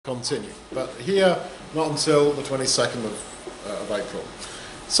continue, but here not until the 22nd of April.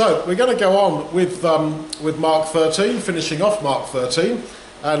 So we're going to go on with Mark 13, finishing off Mark 13,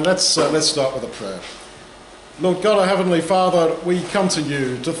 and let's start with a prayer. Lord God, our Heavenly Father, we come to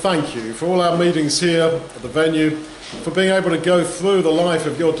you to thank you for all our meetings here at the venue, for being able to go through the life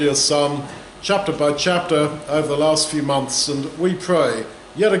of your dear Son, chapter by chapter, over the last few months, and we pray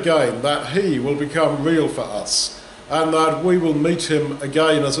yet again that he will become real for us, and that we will meet him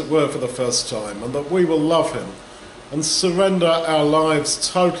again, as it were, for the first time, and that we will love him and surrender our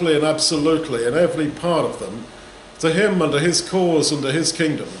lives totally and absolutely, in every part of them, to him and to his cause and to his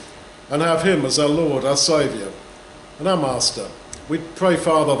kingdom, and have him as our Lord, our Saviour, and our Master. We pray,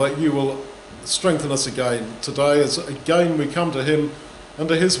 Father, that you will strengthen us again today, as again we come to him and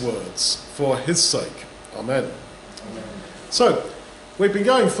to his words, for his sake. Amen. Amen. So, we've been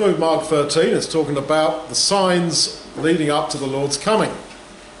going through Mark 13. It's talking about the signs leading up to the Lord's coming.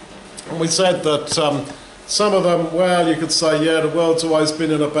 And we said that some of them, well, you could say, yeah, the world's always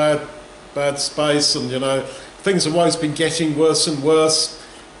been in a bad space, and, you know, things have always been getting worse and worse.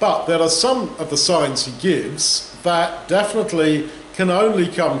 But there are some of the signs he gives that definitely can only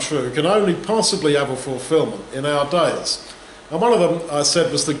come true, can only possibly have a fulfillment in our days. And one of them, I said,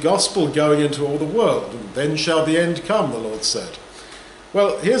 was the gospel going into all the world. And then shall the end come, the Lord said.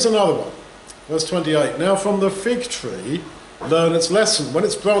 Well, here's another one. Verse 28. Now from the fig tree learn its lesson. When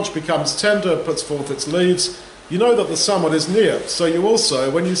its branch becomes tender, puts forth its leaves, you know that the summer is near. So you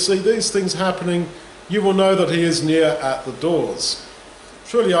also, when you see these things happening, you will know that he is near at the doors.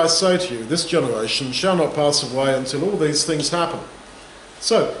 Truly I say to you, this generation shall not pass away until all these things happen.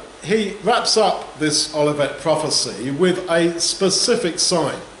 So he wraps up this Olivet prophecy with a specific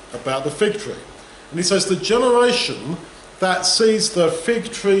sign about the fig tree. And he says the generation that sees the fig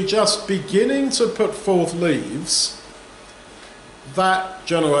tree just beginning to put forth leaves, that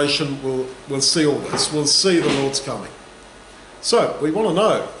generation will see all this, will see the Lord's coming. So we want to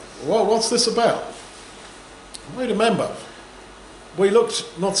know, well, what's this about? We remember, we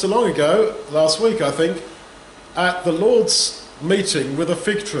looked not so long ago, last week I think, at the Lord's meeting with a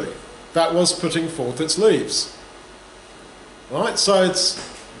fig tree that was putting forth its leaves. Right, so it's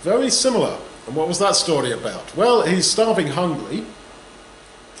very similar. And what was that story about? Well, he's starving hungry.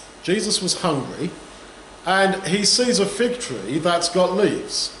 Jesus was hungry. And he sees a fig tree that's got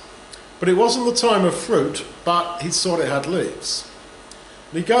leaves. But it wasn't the time of fruit, but he saw it had leaves.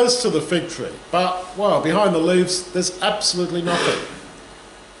 And he goes to the fig tree. But, well, behind the leaves, there's absolutely nothing.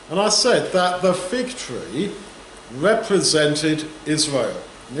 And I said that the fig tree represented Israel.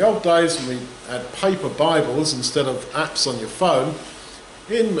 In the old days, when we had paper Bibles instead of apps on your phone,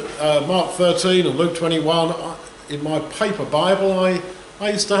 in Mark 13 and Luke 21, in my paper Bible, I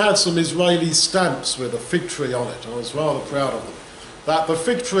used to have some Israeli stamps with a fig tree on it. I was rather proud of them. That the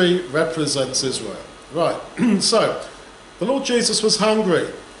fig tree represents Israel. Right, so the Lord Jesus was hungry,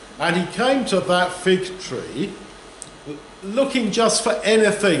 and he came to that fig tree looking just for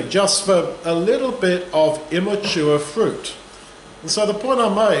anything, just for a little bit of immature fruit. And so the point I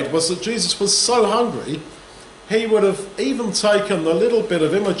made was that Jesus was so hungry, he would have even taken the little bit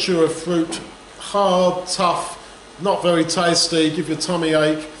of immature fruit, hard, tough, not very tasty, give your tummy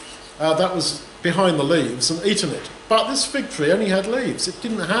ache, that was behind the leaves, and eaten it. But this fig tree only had leaves. It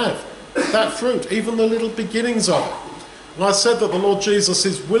didn't have that fruit, even the little beginnings of it. And I said that the Lord Jesus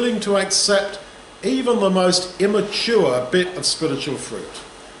is willing to accept even the most immature bit of spiritual fruit.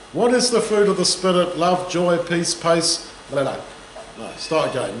 What is the fruit of the Spirit? Love, joy, peace, start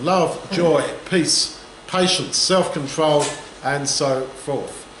again. Love, joy, peace, patience, self-control, and so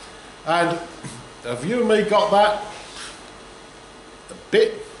forth. And have you and me got that?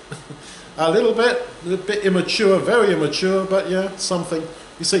 A little bit immature, very immature, but yeah, something.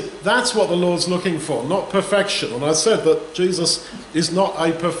 You see, that's what the Lord's looking for, not perfection. And I said that Jesus is not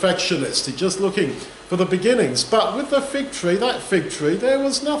a perfectionist. He's just looking for the beginnings. But with the fig tree, that fig tree, there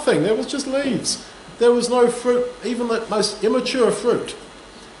was nothing. There was just leaves. There was no fruit, even the most immature fruit.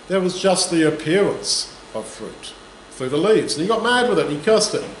 There was just the appearance of fruit through the leaves. And he got mad with it. He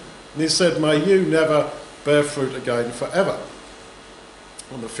cursed it. And he said, may you never bear fruit again forever.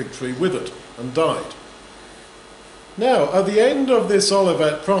 And the fig tree withered and died. Now, at the end of this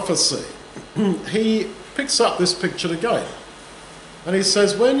Olivet prophecy, he picks up this picture again. And he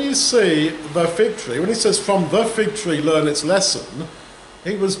says, when you see the fig tree, when he says, from the fig tree learn its lesson,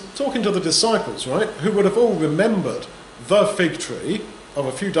 he was talking to the disciples, right, who would have all remembered the fig tree of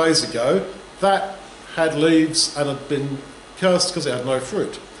a few days ago that had leaves and had been cursed because it had no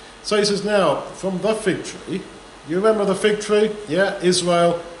fruit. So he says, now, from the fig tree, you remember the fig tree? Yeah,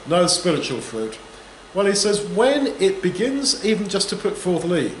 Israel, no spiritual fruit. Well, he says, when it begins even just to put forth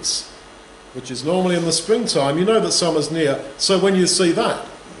leaves, which is normally in the springtime, you know that summer's near. So when you see that,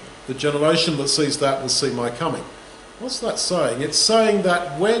 the generation that sees that will see my coming. What's that saying? It's saying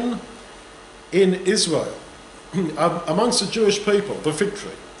that when in Israel, amongst the Jewish people, the fig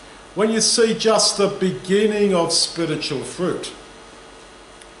tree, when you see just the beginning of spiritual fruit,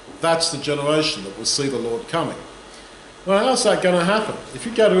 that's the generation that will see the Lord coming. Well, how's that going to happen? If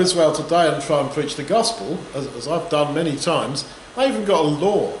you go to Israel today and try and preach the gospel, as I've done many times, they even got a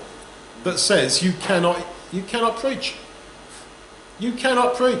law that says you cannot preach. You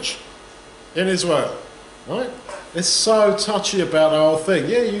cannot preach in Israel, right? It's so touchy about the whole thing.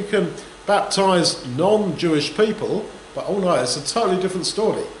 Yeah, you can baptise non-Jewish people, but oh no, it's a totally different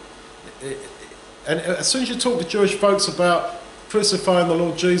story. And as soon as you talk to Jewish folks about crucifying the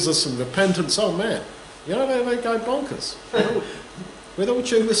Lord Jesus and repentance, oh man, you know, they go bonkers, with all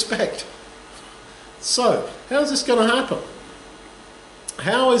due respect. So, how's this going to happen?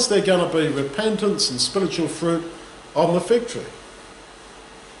 How is there going to be repentance and spiritual fruit on the fig tree?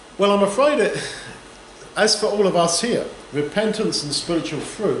 Well, I'm afraid as for all of us here, repentance and spiritual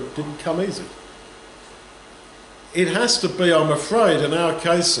fruit didn't come easy. It has to be, I'm afraid, in our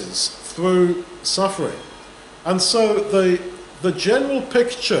cases, through suffering. And so the general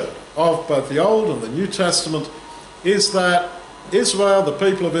picture of both the Old and the New Testament is that Israel, the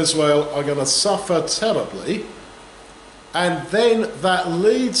people of Israel, are going to suffer terribly, and then that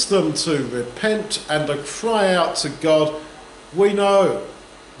leads them to repent and to cry out to God, we know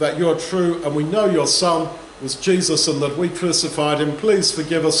that you're true, and we know your Son was Jesus and that we crucified him. Please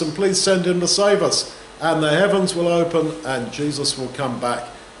forgive us and please send him to save us. And the heavens will open and Jesus will come back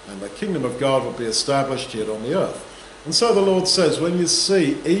and the kingdom of God will be established here on the earth. And so the Lord says, when you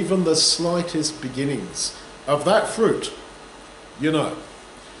see even the slightest beginnings of that fruit, you know.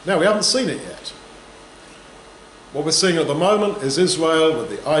 Now, we haven't seen it yet. What we're seeing at the moment is Israel with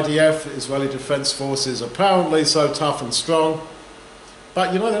the IDF, Israeli Defence Forces, apparently so tough and strong.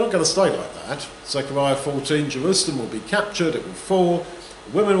 But, you know, they're not going to stay like that. Zechariah 14, Jerusalem will be captured, it will fall,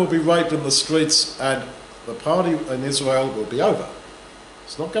 women will be raped in the streets, and the party in Israel will be over.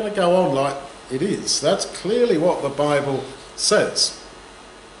 It's not going to go on like it is. That's clearly what the Bible says.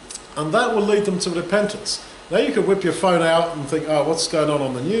 And that will lead them to repentance. Now, you can whip your phone out and think, oh, what's going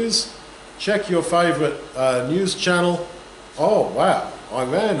on the news? Check your favourite news channel. Oh, wow,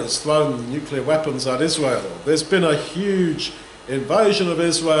 Iran has thrown nuclear weapons at Israel. There's been a huge invasion of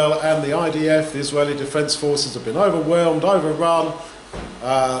Israel, and the IDF, the Israeli Defence Forces, have been overwhelmed, overrun.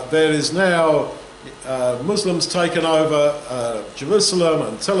 There is now Muslims taken over Jerusalem,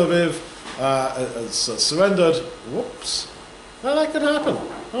 and Tel Aviv has surrendered. Whoops. Now that could happen.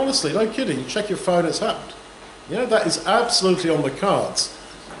 Honestly, no kidding. You check your phone, it's happened. You know, that is absolutely on the cards.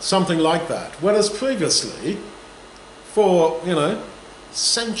 Something like that. Whereas previously, for, you know,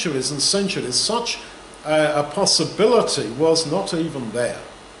 centuries and centuries, such a possibility was not even there.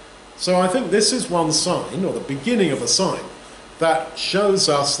 So I think this is one sign, or the beginning of a sign, that shows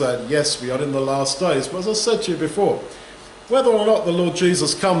us that, yes, we are in the last days. But as I said to you before, whether or not the Lord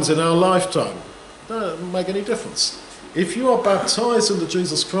Jesus comes in our lifetime, doesn't make any difference. If you are baptized into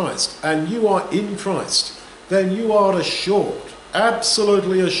Jesus Christ, and you are in Christ, then you are assured,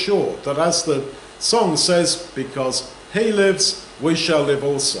 absolutely assured, that as the song says, because he lives, we shall live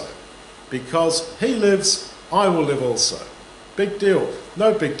also. Because he lives, I will live also. Big deal.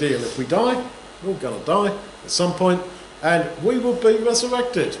 No big deal if we die. We're all going to die at some point, and we will be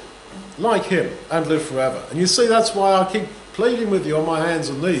resurrected like him and live forever. And you see, that's why I keep pleading with you on my hands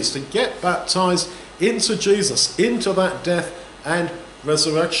and knees to get baptized into Jesus, into that death and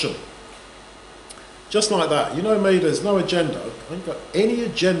resurrection. Just like that. You know me, there's no agenda. I haven't got any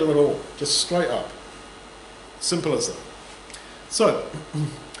agenda at all. Just straight up. Simple as that. So,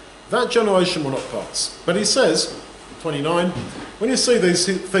 that generation will not pass. But he says, 29, when you see these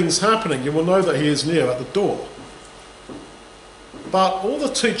things happening, you will know that he is near at the door. But all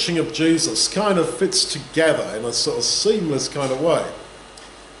the teaching of Jesus kind of fits together in a sort of seamless kind of way.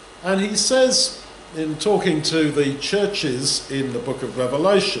 And he says, in talking to the churches in the book of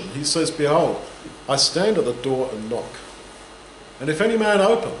Revelation, he says, behold, I stand at the door and knock. And if any man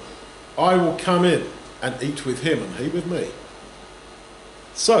open, I will come in and eat with him and he with me.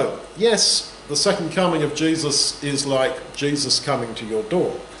 So, yes, the second coming of Jesus is like Jesus coming to your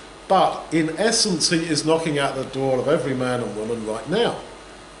door. But in essence, he is knocking at the door of every man and woman right now.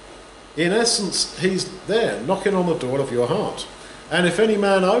 In essence, he's there, knocking on the door of your heart. And if any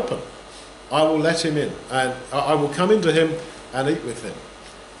man open, I will let him in, and I will come into him and eat with him.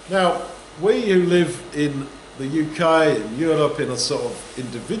 Now, we who live in the UK and Europe in a sort of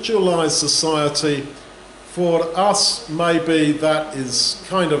individualised society. For us, maybe that is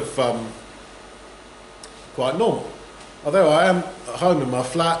kind of quite normal. Although I am at home in my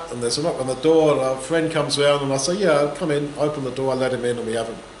flat and there's a knock on the door and a friend comes around and I say, yeah, come in, open the door, I let him in and we have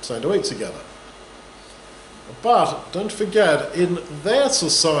something to eat together. But don't forget, in their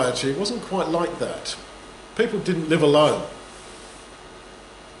society, it wasn't quite like that. People didn't live alone.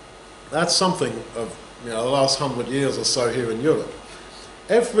 That's something of the last 100 years or so here in Europe.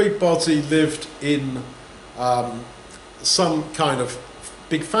 Everybody lived in some kind of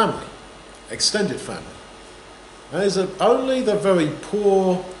big family, extended family. And is it only the very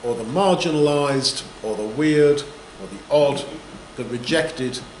poor or the marginalised or the weird or the odd, the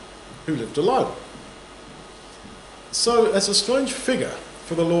rejected, who lived alone? So it's a strange figure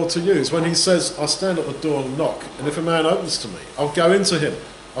for the Lord to use when he says, I stand at the door and knock, and if a man opens to me, I'll go into him,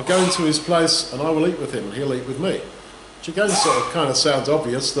 I'll go into his place and I will eat with him and he'll eat with me. Which again sort of kind of sounds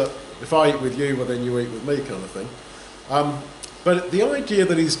obvious, that if I eat with you, well then you eat with me kind of thing. But the idea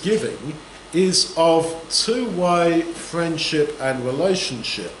that he's giving is of two-way friendship and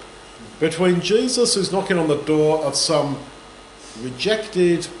relationship between Jesus, who's knocking on the door of some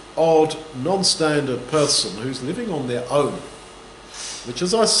rejected, odd, non-standard person who's living on their own, which,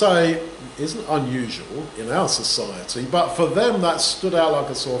 as I say, isn't unusual in our society, but for them that stood out like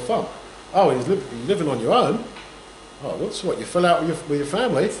a sore thumb. Oh, you're living on your own? Oh, whoops, what, you fell out with your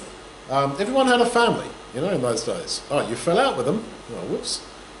family? Everyone had a family, in those days. Oh, you fell out with them? Oh, whoops.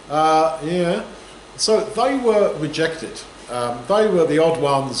 Yeah. So they were rejected. They were the odd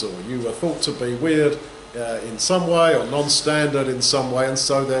ones, or you were thought to be weird in some way, or non-standard in some way, and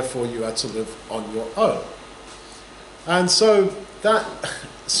so therefore you had to live on your own. And so that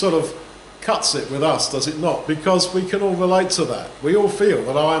sort of cuts it with us, does it not? Because we can all relate to that. We all feel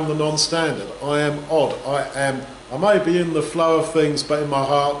that I am the non-standard, I am odd, I may be in the flow of things, but in my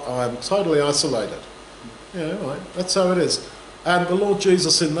heart I am totally isolated. Yeah, right, that's how it is. And the Lord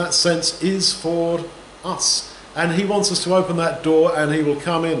Jesus in that sense is for us. And he wants us to open that door and he will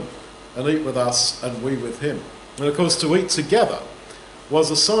come in and eat with us and we with him. And of course to eat together was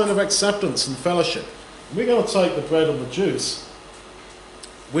a sign of acceptance and fellowship. And we're going to take the bread and the juice,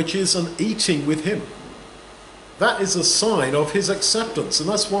 which is an eating with him. That is a sign of his acceptance, and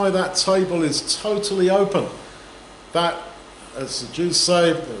that's why that table is totally open. That, as the Jews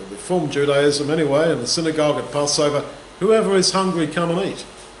say, Reformed Judaism anyway, in the synagogue at Passover, whoever is hungry, come and eat.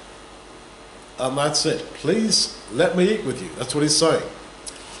 And that's it. Please let me eat with you. That's what he's saying.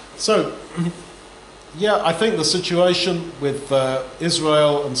 So, yeah, I think the situation with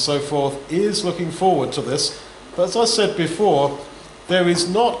Israel and so forth is looking forward to this. But as I said before, there is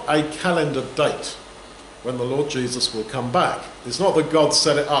not a calendar date when the Lord Jesus will come back. It's not that God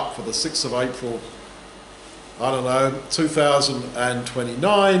set it up for the 6th of April,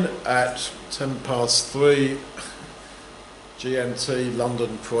 2029 at 3:10 GMT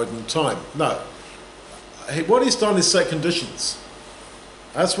London Croydon time. No. What he's done is set conditions.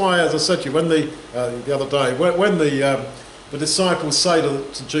 That's why, as I said to you, when the other day, when the disciples say to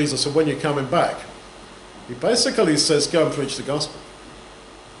Jesus, "When you're coming back," he basically says, "Go and preach the gospel,"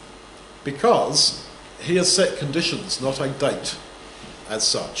 because he has set conditions, not a date, as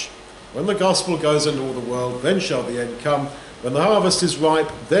such. When the gospel goes into all the world, then shall the end come. When the harvest is ripe,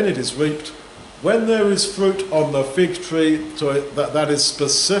 then it is reaped. When there is fruit on the fig tree, that is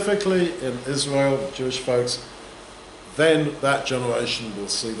specifically in Israel, the Jewish folks, then that generation will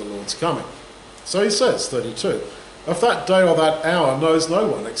see the Lord's coming. So he says, 32, "Of that day or that hour knows no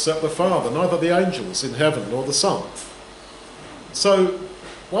one except the Father, neither the angels in heaven nor the Son." So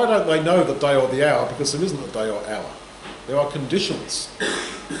why don't they know the day or the hour? Because there isn't a day or hour. There are conditions,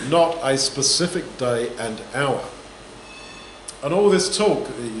 not a specific day and hour. And all this talk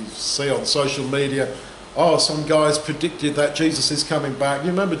you see on social media, oh, some guys predicted that Jesus is coming back.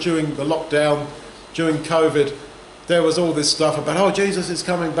 You remember during the lockdown, during COVID, there was all this stuff about, oh, Jesus is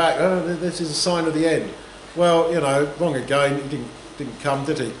coming back, oh, this is a sign of the end. Well, wrong again, he didn't come,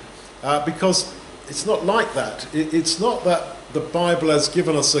 did he? Because it's not like that. It's not that the Bible has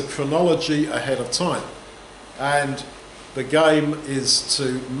given us a chronology ahead of time. And the game is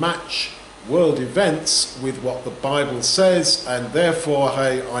to match world events with what the Bible says, and therefore,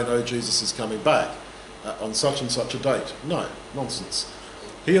 hey, I know Jesus is coming back on such and such a date. No, nonsense.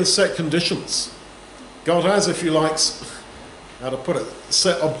 He has set conditions. God has, if you like, how to put it,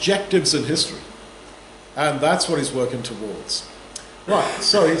 set objectives in history. And that's what he's working towards. Right,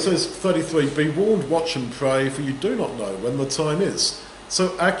 so he says, 33, "Be warned, watch and pray, for you do not know when the time is."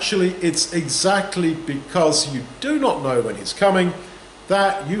 So actually, it's exactly because you do not know when he's coming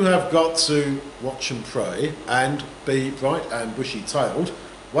that you have got to watch and pray and be bright and bushy-tailed,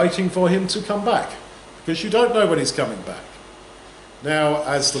 waiting for him to come back, because you don't know when he's coming back. Now,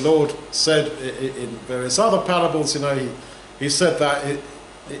 as the Lord said in various other parables, you know, he said that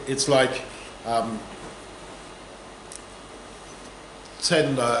it's like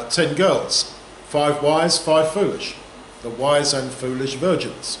 10 girls, 5 wise, 5 foolish, the wise and foolish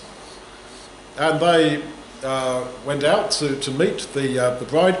virgins. And they went out to meet the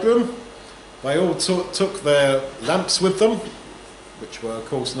bridegroom. They all took their lamps with them, which were of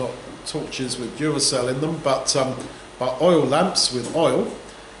course not torches with Duracell in them, but oil lamps with oil.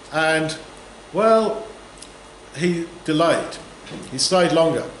 And well, he delayed. He stayed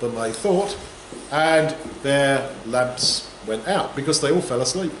longer than they thought, and their lamps went out because they all fell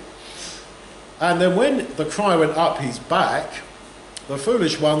asleep. And then when the cry went up, he's back, the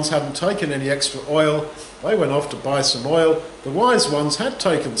foolish ones hadn't taken any extra oil. They went off to buy some oil. The wise ones had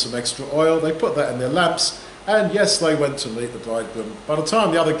taken some extra oil. They put that in their lamps, and yes, they went to meet the bridegroom. By the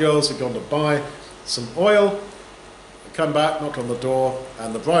time the other girls had gone to buy some oil, they come back, knock on the door,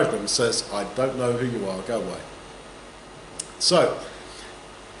 and the bridegroom says, "I don't know who you are, go away." So,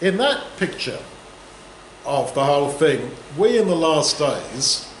 in that picture of the whole thing, we in the last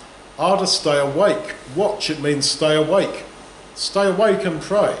days are to stay awake. Watch, it means stay awake. Stay awake and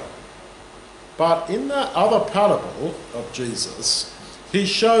pray. But in that other parable of Jesus, he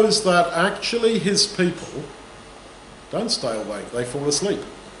shows that actually his people don't stay awake, they fall asleep.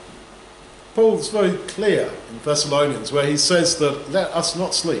 Paul's very clear in Thessalonians where he says that let us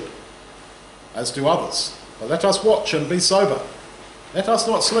not sleep, as do others, but let us watch and be sober. Let us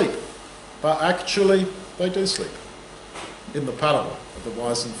not sleep. But actually they do sleep in the parable of the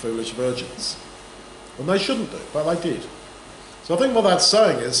wise and foolish virgins. And they shouldn't do, but they did. So I think what that's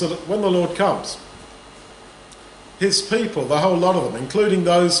saying is that when the Lord comes, his people, the whole lot of them, including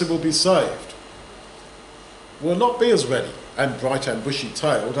those who will be saved, will not be as ready and bright and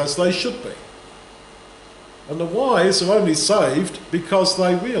bushy-tailed as they should be. And the wise are only saved because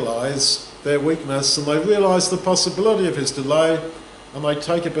they realise their weakness and they realise the possibility of his delay, and they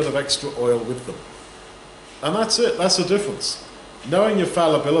take a bit of extra oil with them. And that's it, that's the difference. Knowing your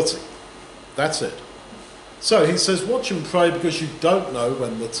fallibility, that's it. So he says, watch and pray because you don't know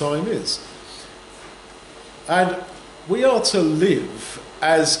when the time is. And we are to live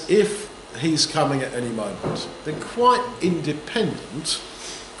as if he's coming at any moment. They're quite independent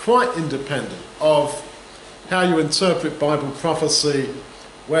of how you interpret Bible prophecy,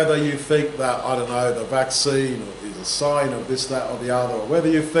 whether you think that, I don't know, the vaccine is a sign of this, that or the other, or whether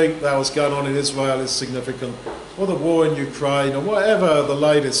you think that what's going on in Israel is significant, or the war in Ukraine, or whatever the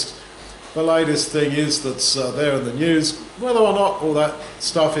latest thing is that's there in the news, whether or not all that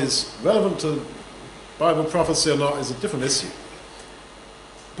stuff is relevant to Bible prophecy or not is a different issue.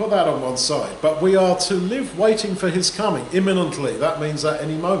 Put that on one side. But we are to live waiting for his coming imminently. That means at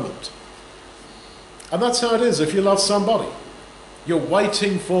any moment. And that's how it is if you love somebody. You're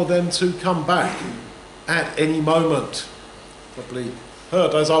waiting for them to come back at any moment. Probably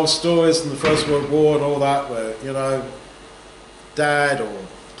heard those old stories from the First World War and all that where, you know, dad or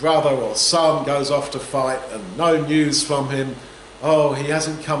brother or son goes off to fight and no news from him. Oh, he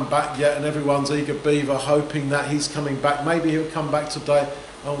hasn't come back yet, and everyone's eager beaver hoping that he's coming back. Maybe he'll come back today.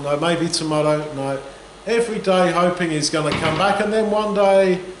 Oh no, maybe tomorrow. No. Every day hoping he's going to come back, and then one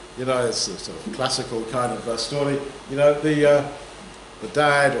day, you know, it's a sort of classical kind of story, you know, the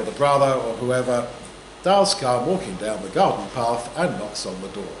dad or the brother or whoever does come walking down the garden path and knocks on the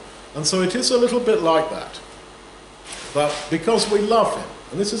door. And so it is a little bit like that. But because we love him,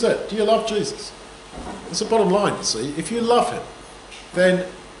 and this is it, do you love Jesus? It's the bottom line, you see. If you love him, then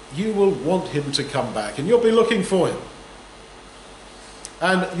you will want him to come back and you'll be looking for him.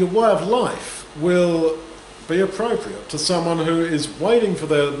 And your way of life will be appropriate to someone who is waiting for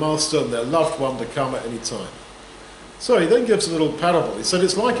their master and their loved one to come at any time. So he then gives a little parable. He said,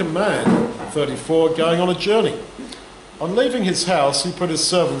 it's like a man, 34, going on a journey. On leaving his house, he put his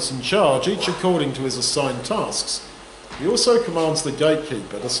servants in charge, each according to his assigned tasks. He also commands the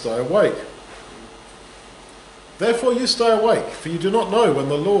gatekeeper to stay awake. Therefore you stay awake, for you do not know when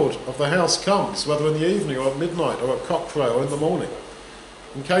the Lord of the house comes, whether in the evening or at midnight or at cockcrow or in the morning,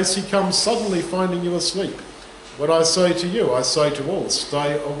 in case he comes suddenly finding you asleep. What I say to you, I say to all,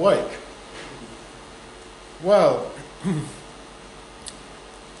 stay awake. Well,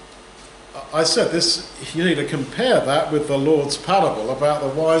 I said this, you need to compare that with the Lord's parable about the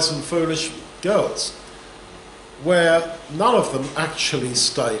wise and foolish girls, where none of them actually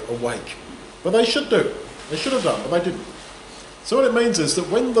stay awake. But they should do. They should have done, but they didn't. So what it means is that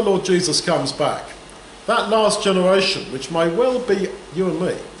when the Lord Jesus comes back, that last generation, which may well be you and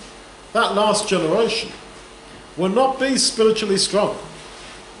me, that last generation will not be spiritually strong.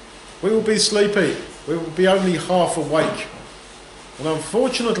 We will be sleepy. We will be only half awake. And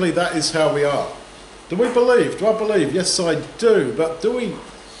unfortunately, that is how we are. Do we believe? Do I believe? Yes, I do. But do we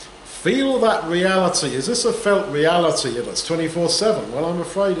feel that reality? Is this a felt reality in us 24/7? Well, I'm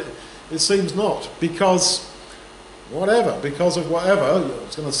afraid it seems not. Because because of whatever, I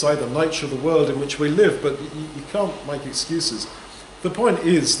was going to say the nature of the world in which we live, but you can't make excuses. The point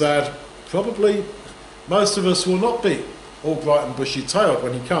is that probably most of us will not be all bright and bushy-tailed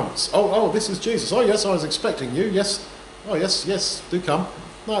when he comes. Oh, this is Jesus. Oh, yes, I was expecting you. Yes. Oh, yes, do come.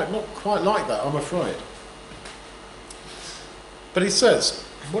 No, not quite like that, I'm afraid. But he says,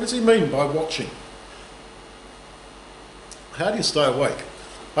 what does he mean by watching? How do you stay awake?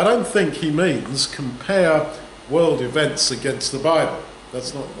 I don't think he means compare world events against the Bible.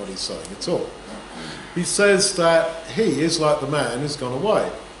 That's not what he's saying at all. He says that he is like the man who's gone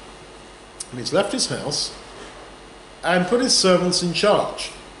away. And he's left his house and put his servants in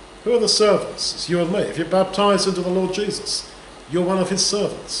charge. Who are the servants? It's you and me. If you're baptized into the Lord Jesus, you're one of his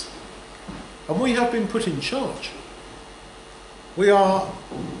servants. And we have been put in charge. We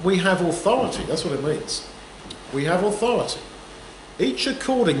have authority. That's what it means. We have authority. Each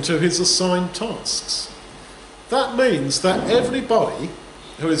according to his assigned tasks. That means that everybody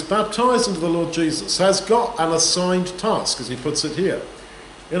who is baptized into the Lord Jesus has got an assigned task, as he puts it here.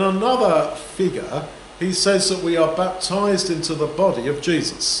 In another figure, he says that we are baptized into the body of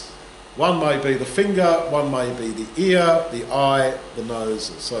Jesus. One may be the finger, one may be the ear, the eye, the nose,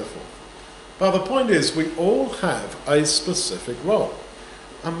 and so forth. But the point is, we all have a specific role.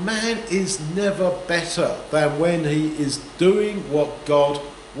 A man is never better than when he is doing what God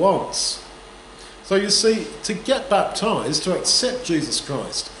wants. So you see, to get baptized, to accept Jesus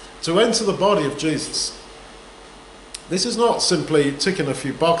Christ, to enter the body of Jesus, this is not simply ticking a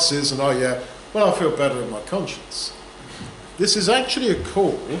few boxes and, oh yeah, well, I feel better in my conscience. This is actually a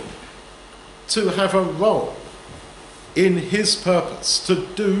call to have a role in his purpose, to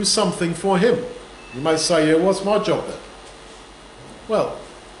do something for him. You may say, yeah, what's my job then? Well,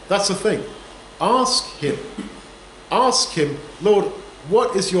 that's the thing. Ask him. Ask him, Lord,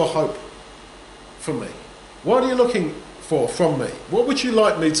 what is your hope for me? What are you looking for from me? What would you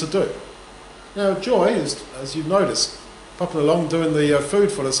like me to do? Now, Joy is, as you've noticed, popping along doing the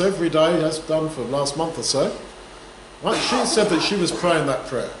food for us every day, has done for the last month or so. Right? She said that she was praying that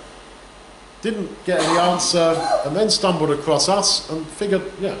prayer. Didn't get any answer, and then stumbled across us and figured,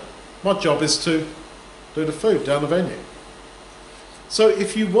 yeah, my job is to do the food down the venue. So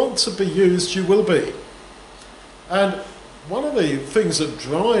if you want to be used, you will be. And one of the things that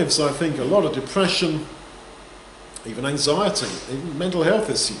drives, I think, a lot of depression, even anxiety, even mental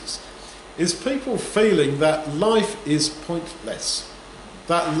health issues, is people feeling that life is pointless.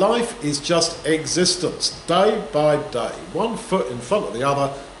 That life is just existence, day by day, one foot in front of the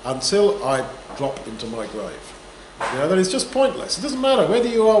other, until I drop into my grave. You know, that is just pointless. It doesn't matter whether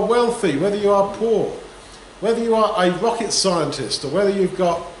you are wealthy, whether you are poor, whether you are a rocket scientist, or whether you've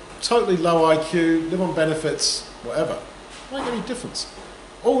got totally low IQ, live on benefits, whatever. It won't make any difference.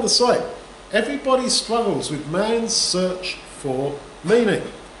 All the same, everybody struggles with man's search for meaning.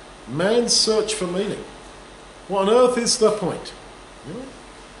 Man's search for meaning. What on earth is the point? You know?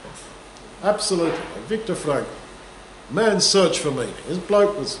 Absolutely. Viktor Frankl. Man's search for meaning. This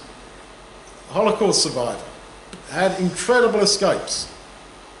bloke was a Holocaust survivor. Had incredible escapes.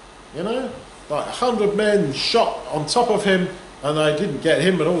 You know? Like 100 men shot on top of him, and they didn't get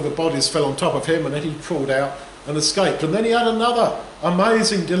him, but all the bodies fell on top of him, and then he crawled out and escaped. And then he had another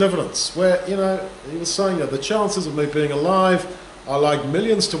amazing deliverance where, you know, he was saying that the chances of me being alive are like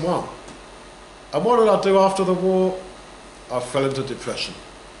millions to one. And what did I do after the war? I fell into depression.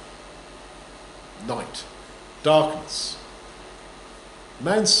 Night. Darkness.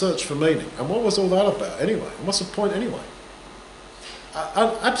 Man's search for meaning. And what was all that about anyway? And what's the point anyway?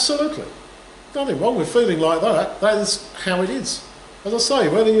 Absolutely. Nothing wrong with feeling like that. That is how it is. As I say,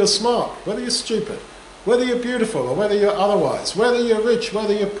 whether you're smart, whether you're stupid, whether you're beautiful or whether you're otherwise, whether you're rich,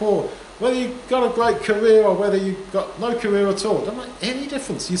 whether you're poor, whether you've got a great career or whether you've got no career at all, doesn't make any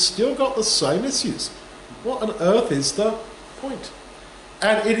difference. You've still got the same issues. What on earth is the point?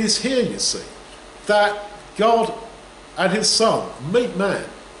 And it is here, you see, that God and his Son meet man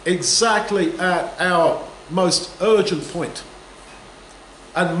exactly at our most urgent point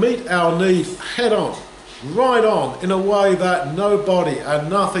and meet our need head on, right on, in a way that nobody and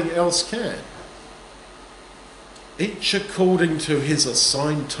nothing else can. Each according to his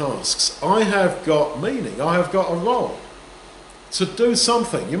assigned tasks. I have got meaning, I have got a role. to do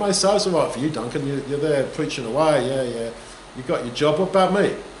something. You may say, it's all right for you, Duncan, you're there preaching away, yeah, you got your job. What about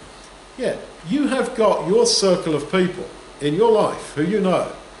me? Yeah, you have got your circle of people in your life who you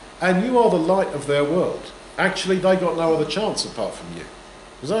know, and you are the light of their world. Actually, they got no other chance apart from you.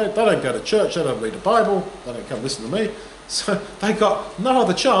 Because they don't go to church, they don't read the Bible, they don't come listen to me, so they got no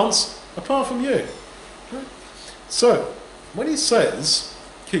other chance apart from you. Okay? So, when he says,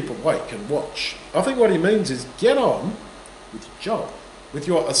 keep awake and watch, I think what he means is get on with your job, with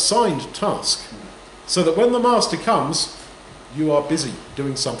your assigned task, so that when the master comes, you are busy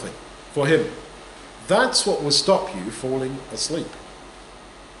doing something for him. That's what will stop you falling asleep.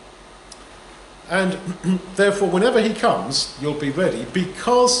 And therefore, whenever he comes, you'll be ready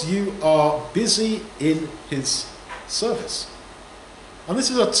because you are busy in his service. And this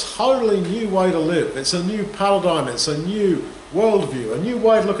is a totally new way to live. It's a new paradigm, it's a new worldview, a new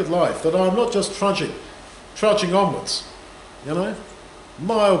way to look at life, that I'm not just trudging onwards, you know,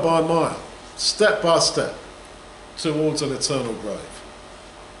 mile by mile, step by step, towards an eternal grave.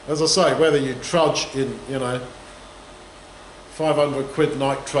 As I say, whether you trudge in, 500 quid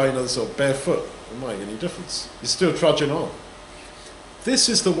Nike trainers or barefoot, it doesn't make any difference. You're still trudging on. This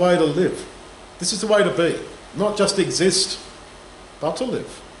is the way to live. This is the way to be. Not just exist, but to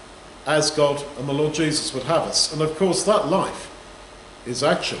live as God and the Lord Jesus would have us. And of course that life is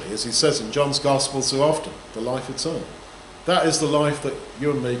actually, as he says in John's Gospel so often, the life eternal. That is the life that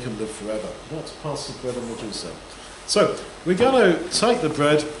you and me can live forever. Let's pass the bread and the juice then. So, we're going to take the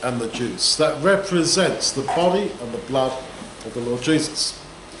bread and the juice. That represents the body and the blood of the Lord Jesus.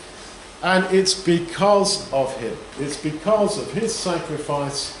 And it's because of him. It's because of his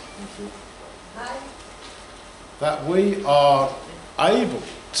sacrifice that we are able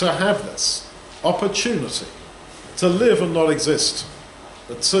to have this opportunity to live and not exist,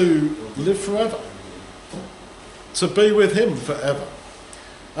 but to live forever, to be with him forever.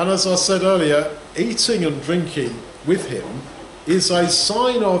 And as I said earlier, eating and drinking with him is a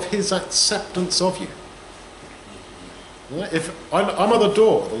sign of his acceptance of you. If I'm at the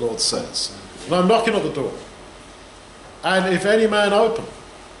door, the Lord says, and I'm knocking at the door, and if any man open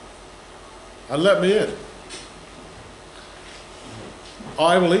and let me in,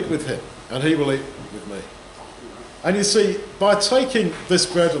 I will eat with him and he will eat with me. And you see, by taking this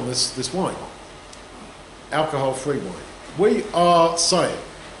bread and this wine, alcohol-free wine, we are saying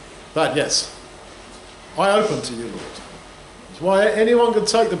that, yes, I open to you, Lord. That's why anyone can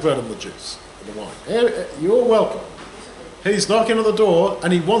take the bread and the juice and the wine. You're welcome. He's knocking at the door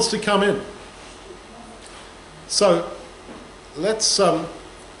and he wants to come in. So let's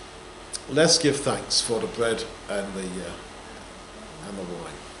give thanks for the bread and the wine.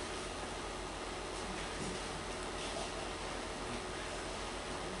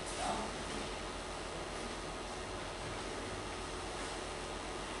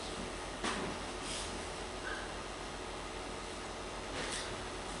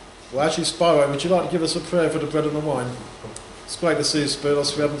 Well, actually, Spyro, would you like to give us a prayer for the bread and the wine? It's great to see you,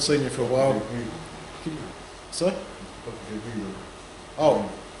 Spiros. We haven't seen you for a while. Sir? Oh,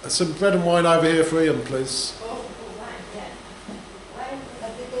 some bread and wine over here for Ian, please.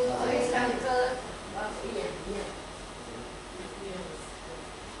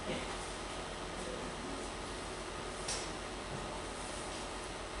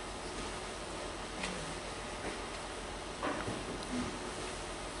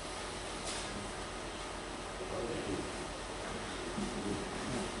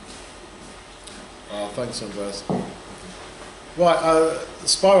 Thanks, Andreas. Right,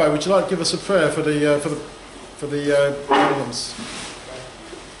 Spyro, would you like to give us a prayer for the albums?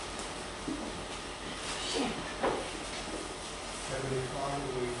 Heavenly Father,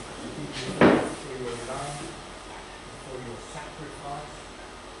 we give you thanks for your love, for your sacrifice,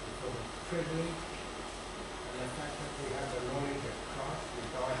 for the privilege, and the fact that we have the knowledge of Christ who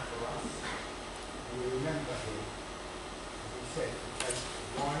died for us. And we remember him, as he said, to take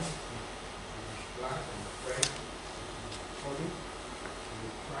wine, blood and bread, body, and we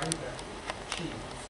pray that